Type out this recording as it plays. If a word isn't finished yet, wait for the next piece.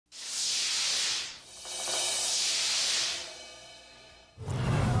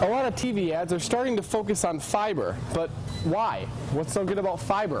lot of TV ads are starting to focus on fiber, but why? What's so good about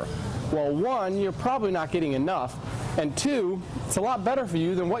fiber? Well, one, you're probably not getting enough, and two, it's a lot better for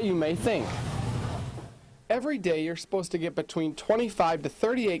you than what you may think. Every day you're supposed to get between 25 to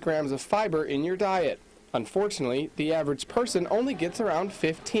 38 grams of fiber in your diet. Unfortunately, the average person only gets around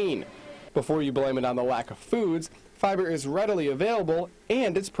 15. Before you blame it on the lack of foods, fiber is readily available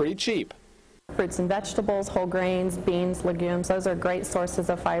and it's pretty cheap. Fruits and vegetables, whole grains, beans, legumes, those are great sources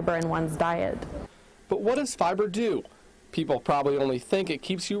of fiber in one's diet. But what does fiber do? People probably only think it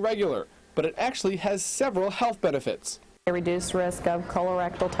keeps you regular, but it actually has several health benefits. They reduce risk of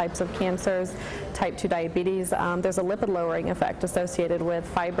colorectal types of cancers, type 2 diabetes. There's a lipid lowering effect associated with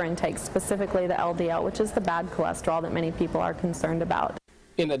fiber intake, specifically the LDL, which is the bad cholesterol that many people are concerned about.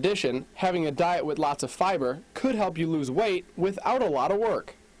 In addition, having a diet with lots of fiber could help you lose weight without a lot of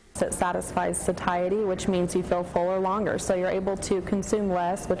work. It satisfies satiety, which means you feel fuller longer, so you're able to consume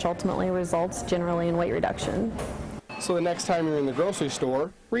less, which ultimately results generally in weight reduction. So the next time you're in the grocery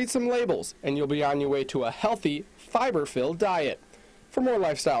store, read some labels and you'll be on your way to a healthy, fiber-filled diet. For more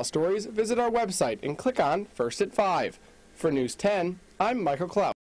lifestyle stories, visit our website and click on First at 5. For News 10, I'm Michael Clout.